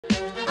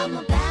I'm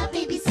a bad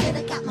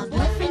babysitter, got my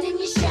boyfriend in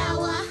your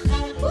shower.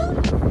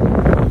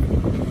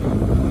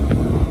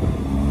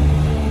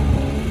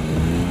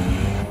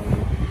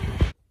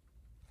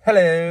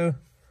 Hello,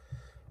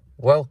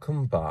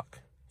 welcome back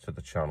to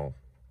the channel,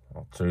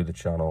 or to the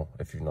channel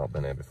if you've not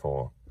been here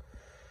before.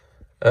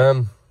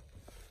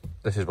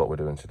 This is what we're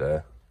doing today.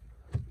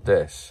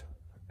 This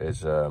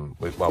is,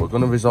 we're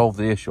going to resolve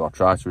the issue, or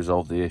try to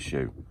resolve the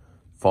issue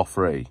for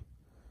free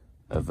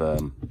of a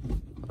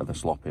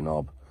sloppy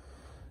knob.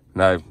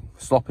 Now,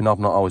 sloppy knob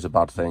not always a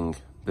bad thing.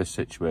 This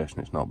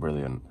situation, it's not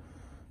brilliant.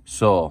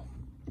 So,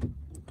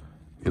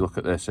 if you look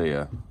at this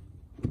here,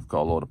 we've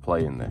got a load of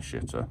play in this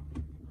shitter.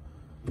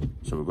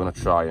 So we're going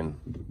to try and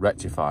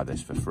rectify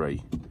this for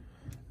free.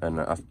 And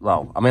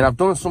well, I mean, I've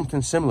done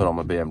something similar on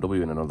my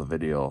BMW in another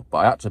video, but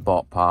I had to buy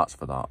parts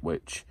for that,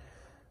 which,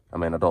 I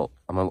mean,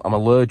 I'm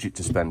allergic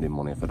to spending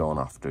money if I don't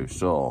have to.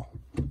 So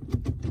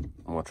I'm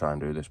going to try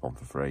and do this one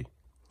for free.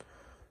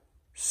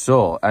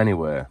 So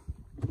anyway,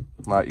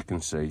 like you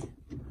can see,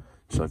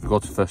 so if you go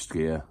to first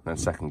gear, then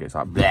second gear, it's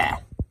like blah,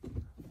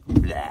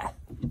 blah.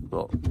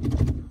 But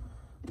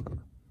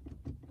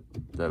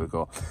there we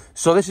go.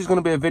 So this is going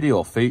to be a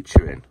video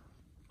featuring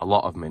a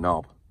lot of my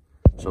knob.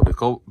 So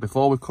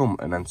before we come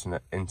an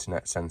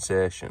internet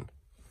sensation,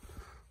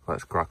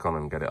 let's crack on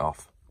and get it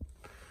off.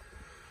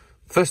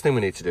 First thing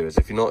we need to do is,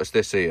 if you notice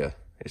this here,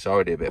 it's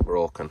already a bit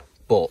broken,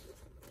 but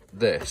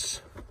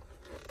this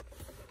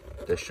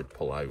should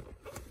pull out.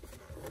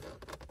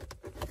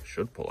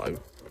 Should pull out.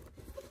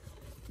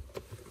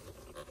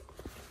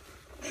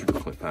 Should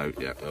clip out.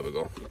 Yeah, there we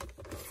go.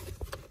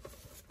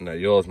 Now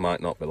yours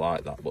might not be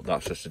like that, but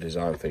that's just a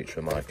design feature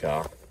of my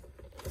car.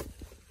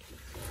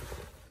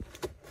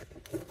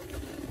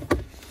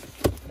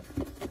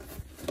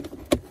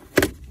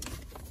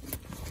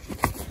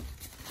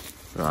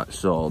 Right,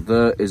 so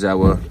there is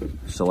our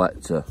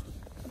selector.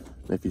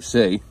 If you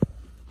see,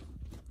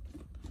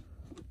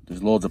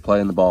 there's loads of play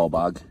in the ball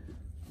bag.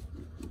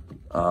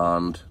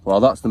 And, well,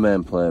 that's the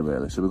main play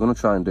really, so we're going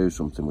to try and do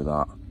something with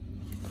that.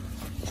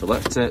 So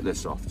let's take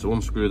this off. To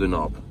unscrew the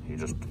knob, you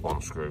just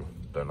unscrew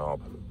the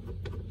knob.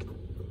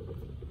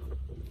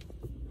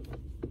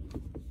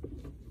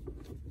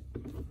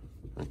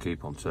 And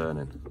keep on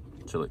turning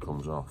until it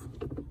comes off.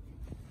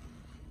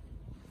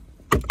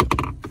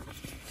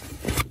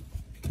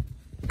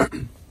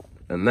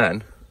 And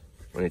then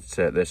we need to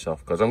take this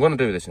off, because I'm going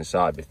to do this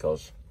inside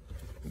because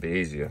it'll be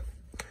easier.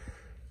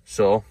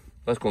 So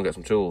let's go and get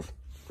some tools.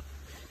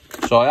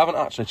 So I haven't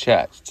actually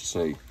checked to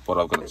see what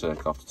I've got to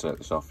take off to take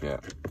this off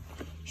yet.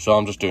 So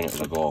I'm just doing it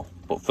as I go.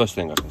 But first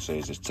thing I can see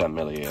is this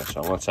 10mm here,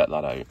 so I'm going to take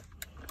that out.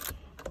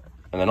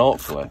 And then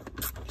hopefully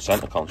the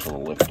centre console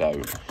will lift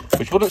out,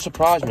 which wouldn't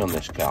surprise me on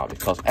this car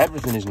because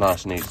everything is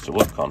nice and easy to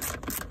work on. So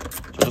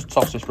just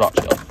toss this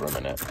ratchet off for a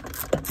minute.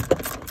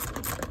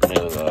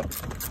 Nearly there.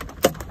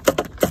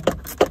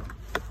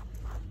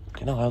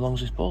 You know, how long's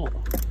this bolt?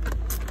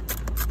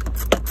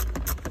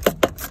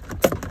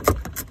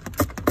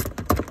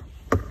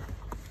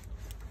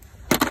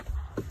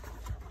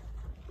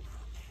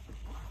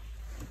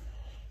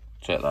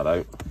 Take that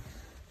out.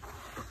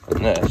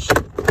 And this,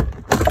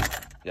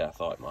 yeah, I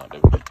thought it might do,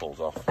 it just pulls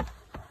off.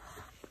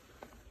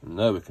 And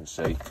there we can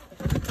see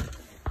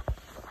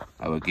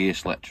our gear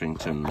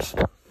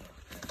selectoringtons.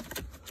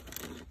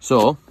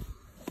 So,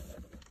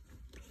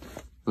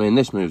 I mean,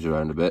 this moves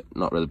around a bit,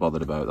 not really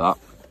bothered about that.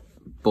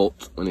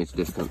 But we need to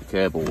disconnect the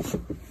cables,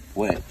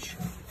 which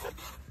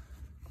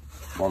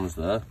one's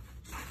there.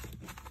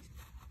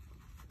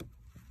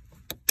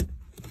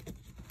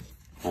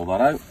 Pull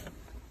that out.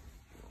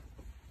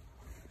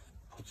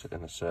 Put it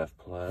in a safe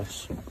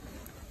place.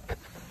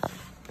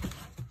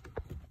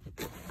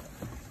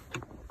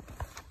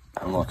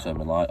 I'm going to turn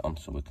my light on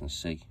so we can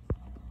see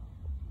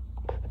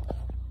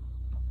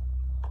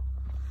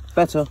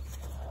better.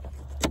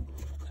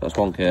 So that's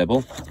one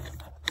cable,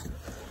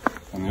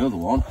 and the other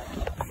one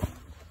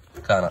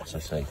can't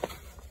actually see.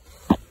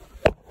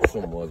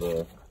 Somewhere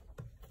there.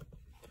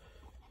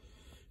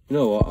 You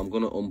know what? I'm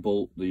going to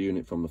unbolt the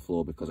unit from the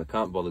floor because I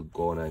can't bother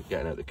going out,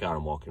 getting out the car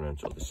and walking around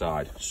to the other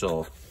side.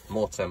 So,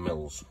 more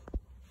 10mm. So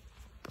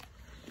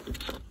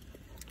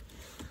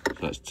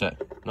let's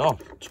take, no,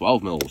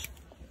 12mm.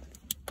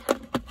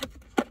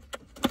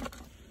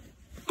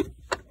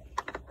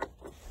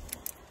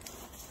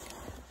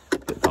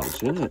 Bit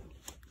fancy, isn't it?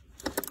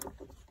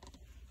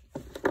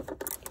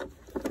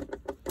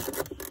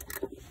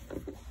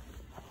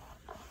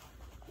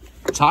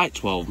 Tight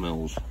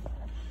 12mm.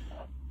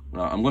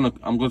 Right,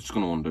 I'm just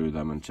gonna undo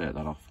them and take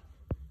that off.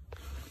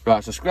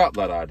 Right, so scrap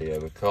that idea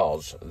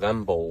because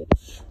them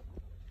bolts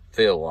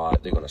feel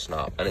like they're gonna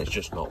snap and it's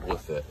just not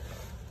worth it.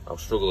 I'm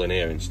struggling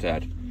here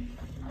instead.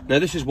 Now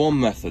this is one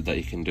method that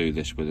you can do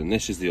this with, and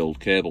this is the old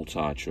cable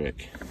tie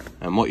trick.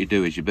 And what you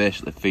do is you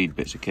basically feed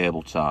bits of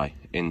cable tie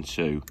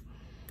into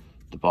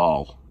the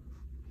ball.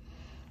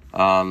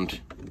 And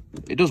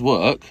it does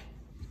work,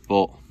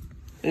 but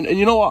and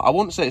you know what, I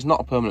wouldn't say it's not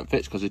a permanent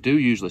fix because they do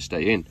usually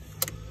stay in,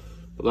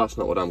 but that's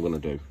not what I'm going to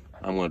do.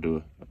 I'm going to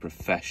do a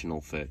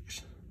professional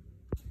fix.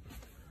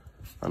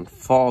 And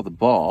for the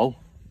ball,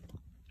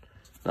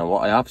 now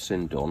what I have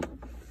seen done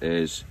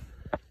is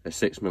a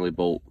 6mm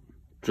bolt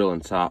drill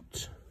and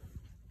tapped,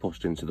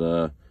 pushed into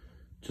there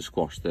to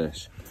squash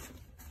this.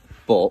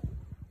 But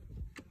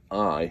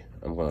I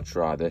am going to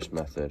try this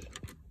method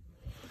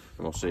and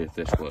we'll see if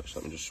this works.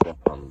 Let me just swap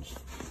hands.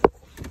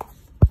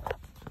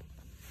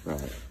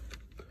 Right.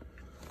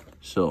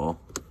 So,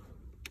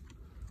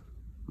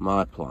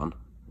 my plan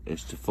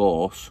is to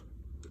force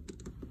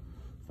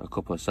a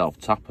couple of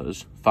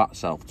self-tappers, fat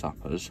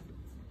self-tappers,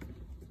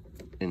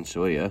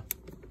 into here,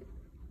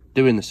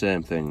 doing the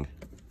same thing.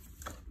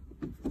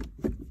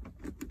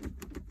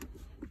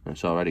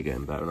 It's already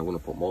getting better and I'm going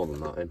to put more than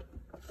that in.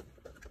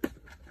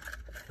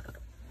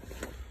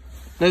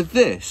 Now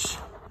this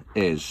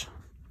is,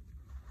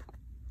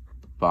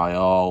 by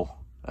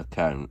all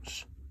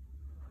accounts,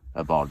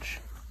 a bodge.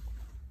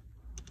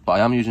 But I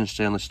am using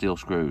stainless steel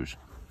screws,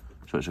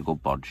 so it's a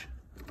good bodge.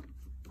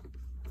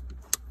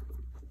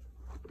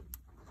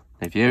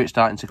 If you hear it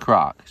starting to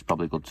crack, it's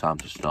probably a good time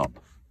to stop.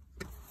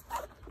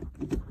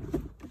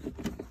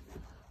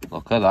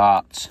 Look at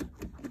that.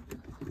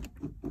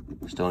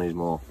 Still needs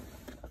more.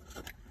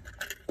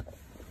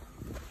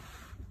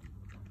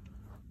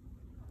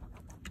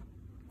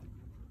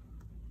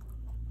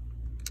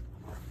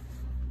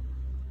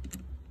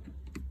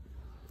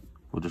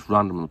 We'll just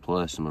randomly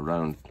place them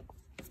around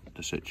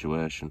the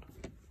situation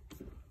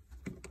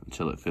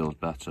until it feels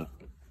better.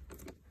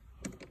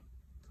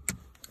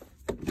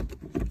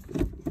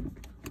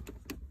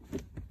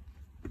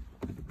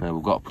 Now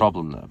we've got a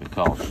problem there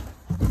because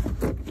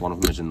one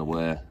of them is in the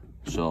way,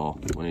 so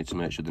we need to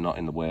make sure they're not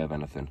in the way of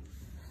anything.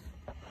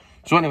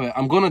 So anyway,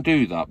 I'm going to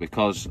do that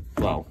because,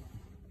 well,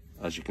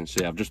 as you can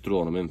see, I've just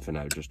thrown them in for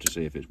now just to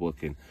see if it's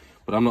working.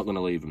 But I'm not going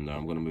to leave them there,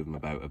 I'm going to move them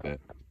about a bit.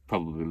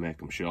 Probably make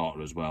them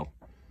shorter as well.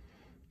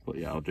 But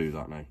yeah, I'll do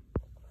that now.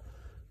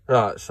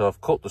 Right, so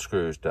I've cut the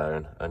screws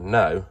down and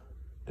now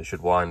they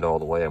should wind all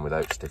the way in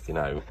without sticking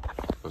out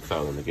and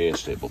fouling the gear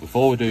stick. But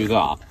before we do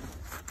that,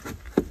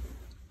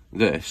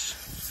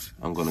 this,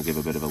 I'm going to give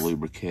a bit of a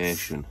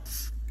lubrication.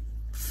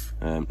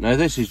 Now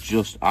this is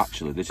just,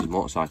 actually, this is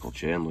motorcycle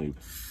chain lube.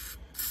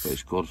 But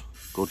it's good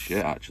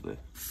shit actually.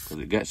 Because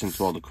it gets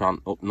into all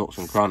the nuts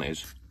and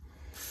crannies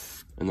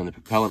and then the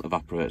propellant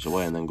evaporates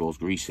away and then goes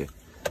greasy.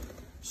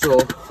 So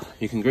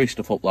you can grease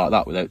stuff up like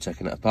that without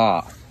taking it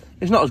apart.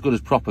 It's not as good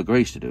as proper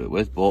grease to do it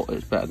with, but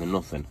it's better than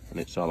nothing, and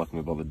it's all I can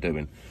be bothered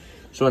doing.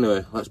 So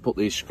anyway, let's put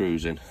these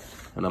screws in,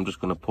 and I'm just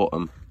going to put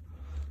them,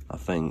 I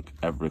think,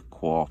 every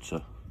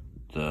quarter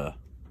there.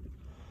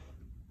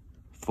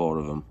 4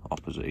 of them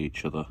opposite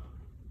each other.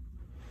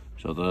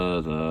 So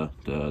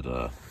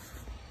there.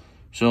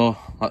 So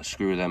let's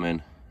screw them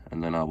in,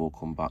 and then I will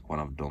come back when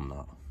I've done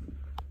that.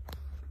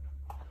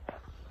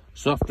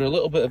 So after a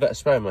little bit of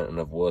experimenting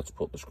of where to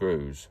put the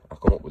screws, I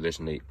come up with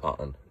this neat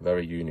pattern.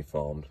 Very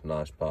uniformed,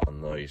 nice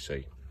pattern there, you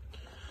see.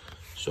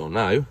 So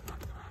now,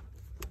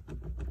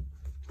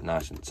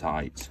 nice and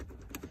tight.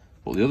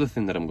 But the other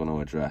thing that I'm going to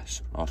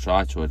address, I'll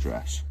try to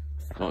address,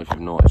 I don't know if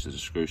you've noticed there's a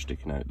screw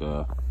sticking out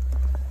there.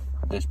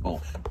 This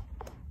bush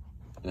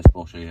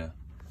here.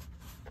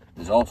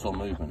 There's also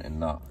movement in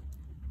that.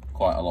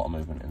 Quite a lot of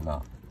movement in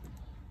that.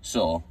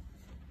 So,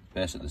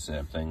 basically the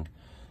same thing.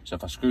 So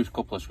if I screw a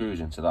couple of screws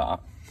into that,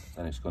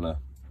 then it's going to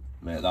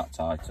make that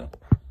tighter.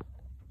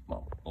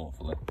 Well,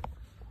 hopefully.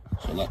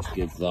 So let's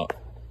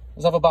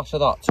have a bash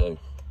of that too.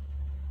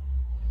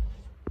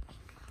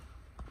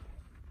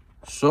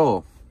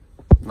 So,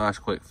 nice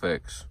quick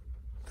fix.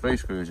 3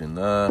 screws in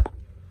there,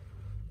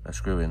 a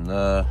screw in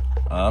there,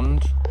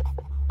 and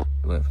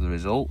wait for the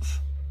results.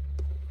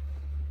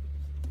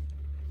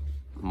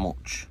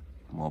 Much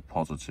more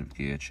positive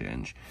gear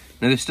change.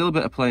 Now there's still a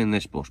bit of play in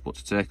this bush, but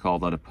to take all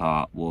that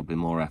apart will be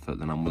more effort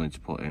than I'm willing to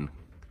put in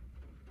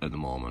at the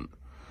moment.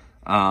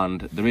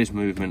 And there is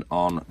movement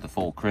on the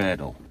full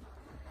cradle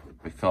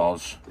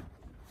because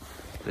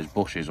there's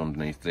bushes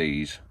underneath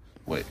these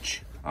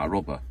which are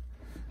rubber,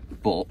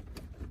 but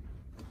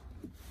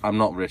I'm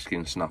not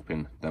risking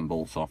snapping them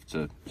bolts off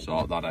to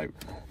sort that out.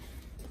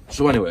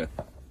 So anyway,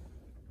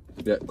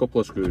 get a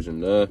couple of screws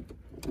in there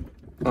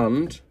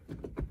and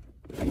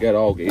we can get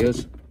all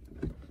gears.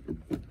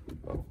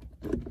 Well,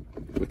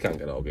 we can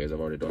get all gears, I've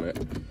already done it.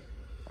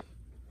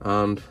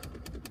 And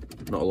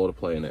not a lot of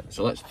play in it.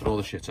 So let's throw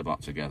the shitter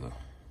back together.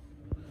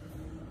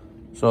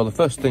 So the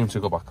first thing to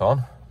go back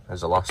on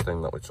is the last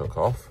thing that we took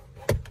off,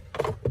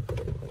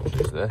 which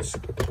is this.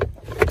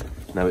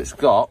 Now it's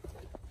got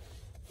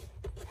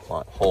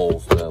like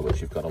holes there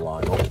which you've got to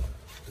line up.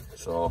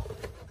 So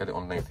get it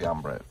underneath the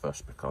handbrake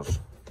first because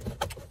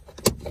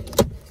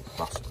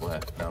massive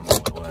weight, down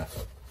the way.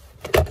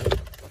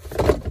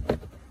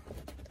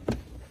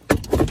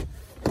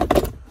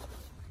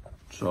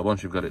 So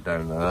once you've got it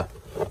down there,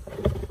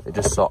 it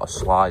just sort of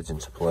slides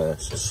into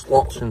place,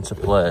 slots into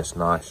place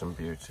nice and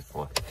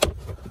beautifully.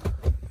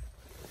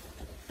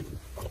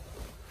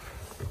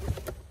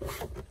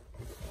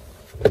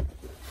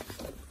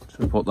 So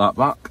we put that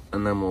back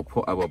and then we'll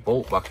put our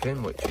bolt back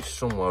in, which is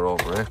somewhere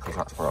over here because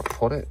that's where I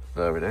put it.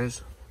 There it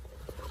is.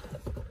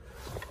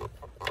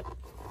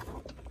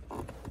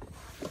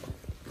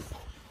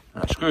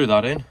 I screw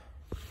that in.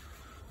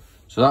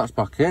 So that's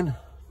back in.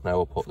 Now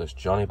we'll put this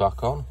Johnny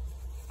back on,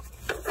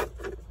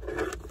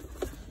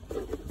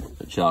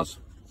 which has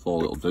 4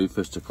 little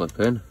doofers to clip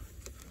in.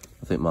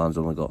 I think mine's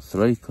only got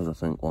 3 because I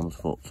think one's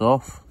fucked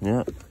off.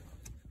 Yeah,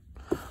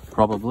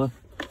 probably.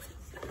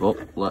 But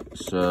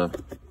let's, that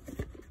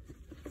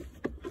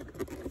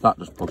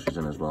just pushes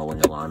in as well when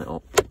you line it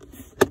up.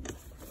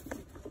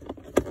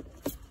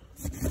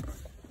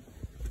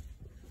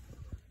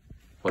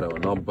 Put our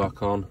knob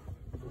back on.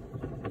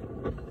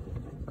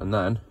 And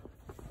then,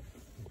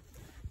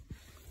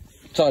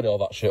 tidy all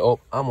that shit up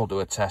and we'll do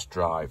a test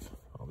drive.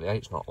 Oh, the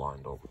 8's not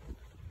lined up.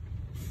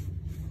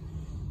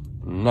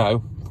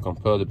 Now,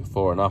 compare the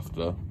before and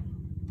after.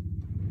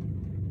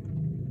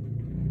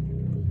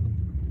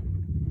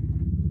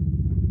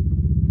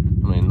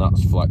 I mean,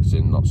 that's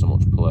flexing, not so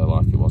much play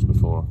like it was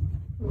before.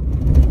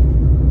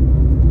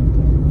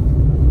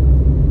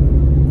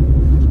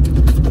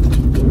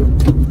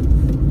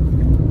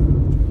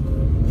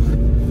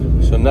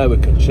 So now we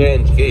can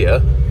change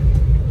gear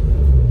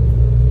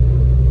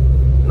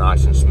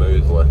nice and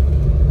smoothly.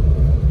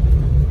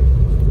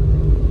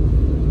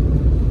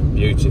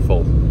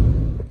 Beautiful.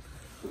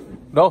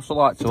 I'd also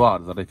like to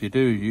add that if you do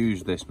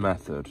use this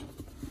method,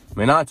 I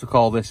mean, I took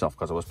all this off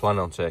because I was planning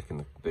on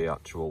taking the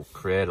actual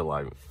cradle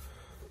out,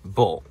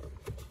 but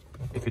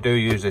if you do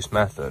use this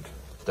method,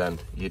 then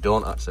you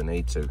don't actually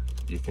need to.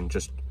 You can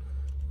just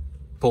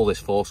pull this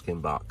foreskin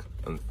back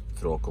and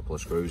throw a couple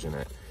of screws in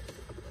it.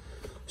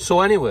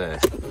 So anyway,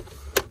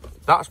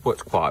 that's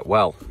worked quite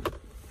well.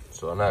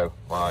 So now,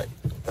 like,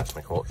 that's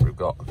my coach, we've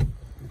got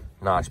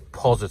a nice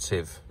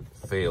positive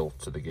feel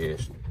to the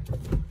gears.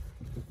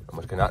 And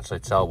we can actually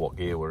tell what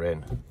gear we're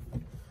in.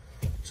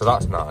 So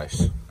that's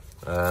nice.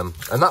 And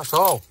that's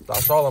all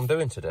I'm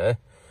doing today.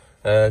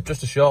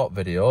 Just a short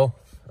video.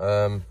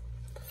 And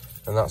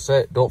that's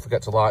it. Don't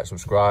forget to like,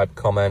 subscribe,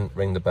 comment,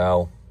 ring the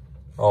bell,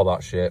 all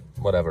that shit,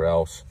 whatever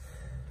else.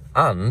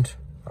 And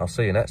I'll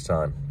see you next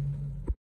time.